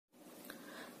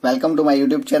Welcome to my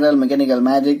YouTube channel Mechanical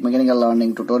Magic, Mechanical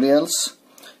Learning Tutorials.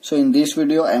 So in this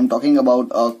video I am talking about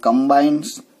a combined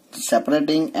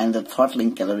separating and the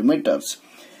throttling calorimeters.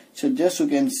 So just you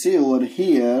can see over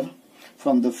here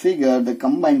from the figure the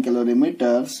combined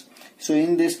calorimeters. So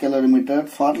in this calorimeter,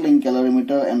 throttling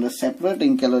calorimeter and the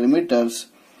separating calorimeters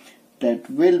that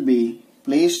will be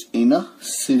placed in a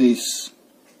series.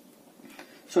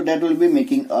 So that will be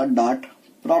making a dot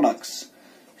products.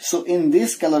 So in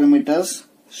these calorimeters,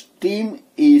 steam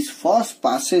is first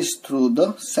passes through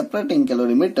the separating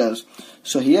calorimeters.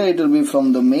 So here it will be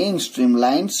from the main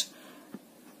streamlines.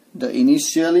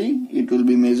 Initially it will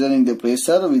be measuring the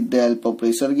pressure with the help of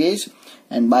pressure gauge,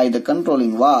 and by the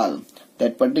controlling valve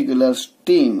that particular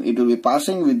steam it will be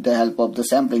passing with the help of the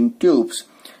sampling tubes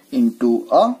into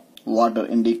a water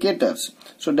indicators.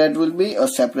 So that will be a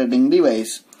separating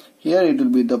device. Here it will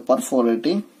be the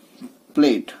perforating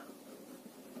plate.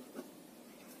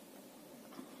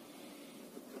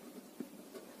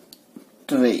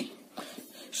 Tray.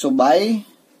 So by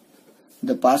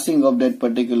the passing of that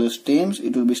particular steams,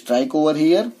 it will be strike over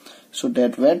here, so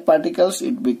that wet particles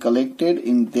it be collected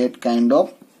in that kind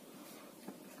of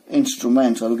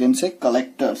instruments, or you can say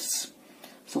collectors.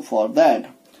 So for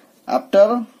that,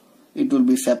 after it will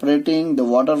be separating the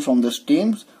water from the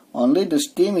steams, only the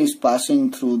steam is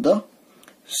passing through the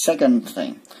second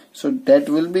thing. So that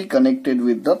will be connected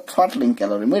with the throttling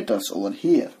calorimeters over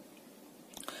here.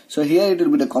 So here it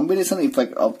will be the combination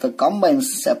effect of the combined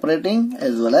separating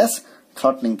as well as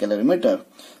throttling calorimeter.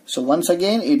 So once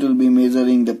again it will be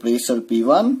measuring the pressure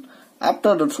P1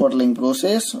 after the throttling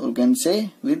process, you can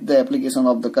say with the application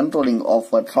of the controlling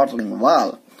of a throttling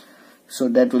valve. So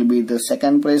that will be the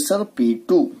second pressure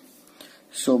P2.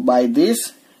 So by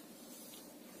this,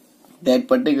 that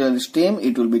particular steam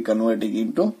it will be converting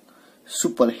into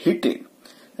superheated,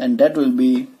 and that will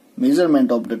be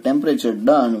measurement of the temperature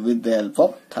done with the help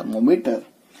of thermometer.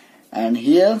 And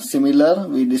here similar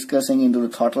we discussing into the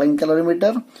throttling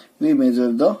calorimeter, we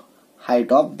measure the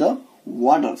height of the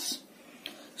waters.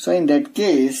 So in that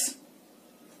case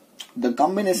the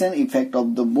combination effect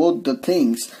of the both the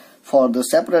things for the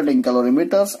separating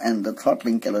calorimeters and the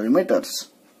throttling calorimeters.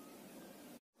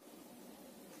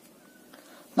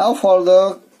 Now for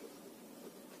the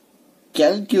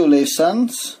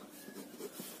calculations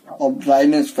of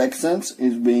dryness fractions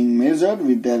is being measured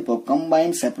with the help of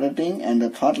combined separating and the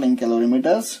throttling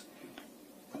calorimeters.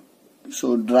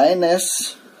 So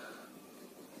dryness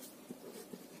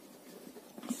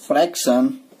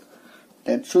fraction,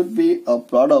 that should be a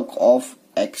product of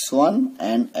x1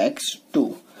 and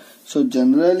x2. So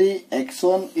generally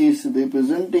x1 is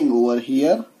representing over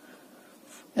here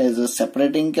as a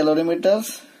separating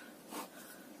calorimeters.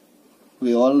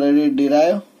 We already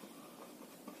derive.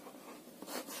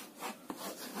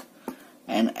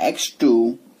 And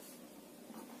x2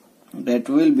 that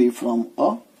will be from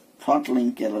a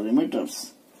throttling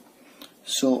calorimeters.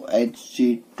 So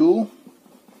Hg2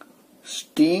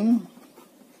 steam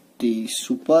T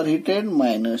superheated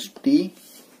minus T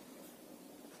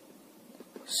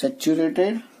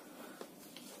saturated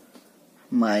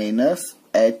minus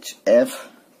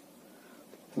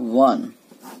HF1.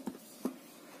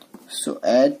 So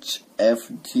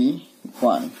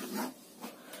HFG1.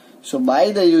 So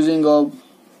by the using of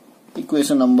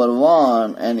equation number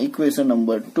 1 and equation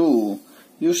number 2,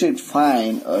 you should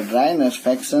find a dryness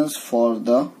fractions for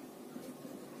the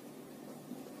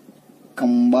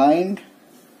combined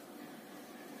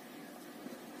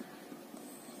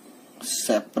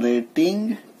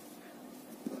separating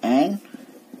and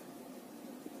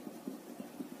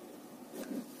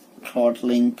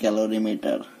throttling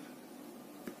calorimeter.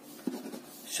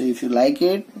 So if you like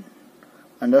it,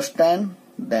 understand,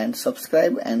 then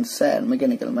subscribe and share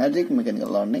Mechanical Magic, Mechanical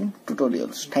Learning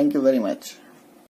Tutorials. Thank you very much.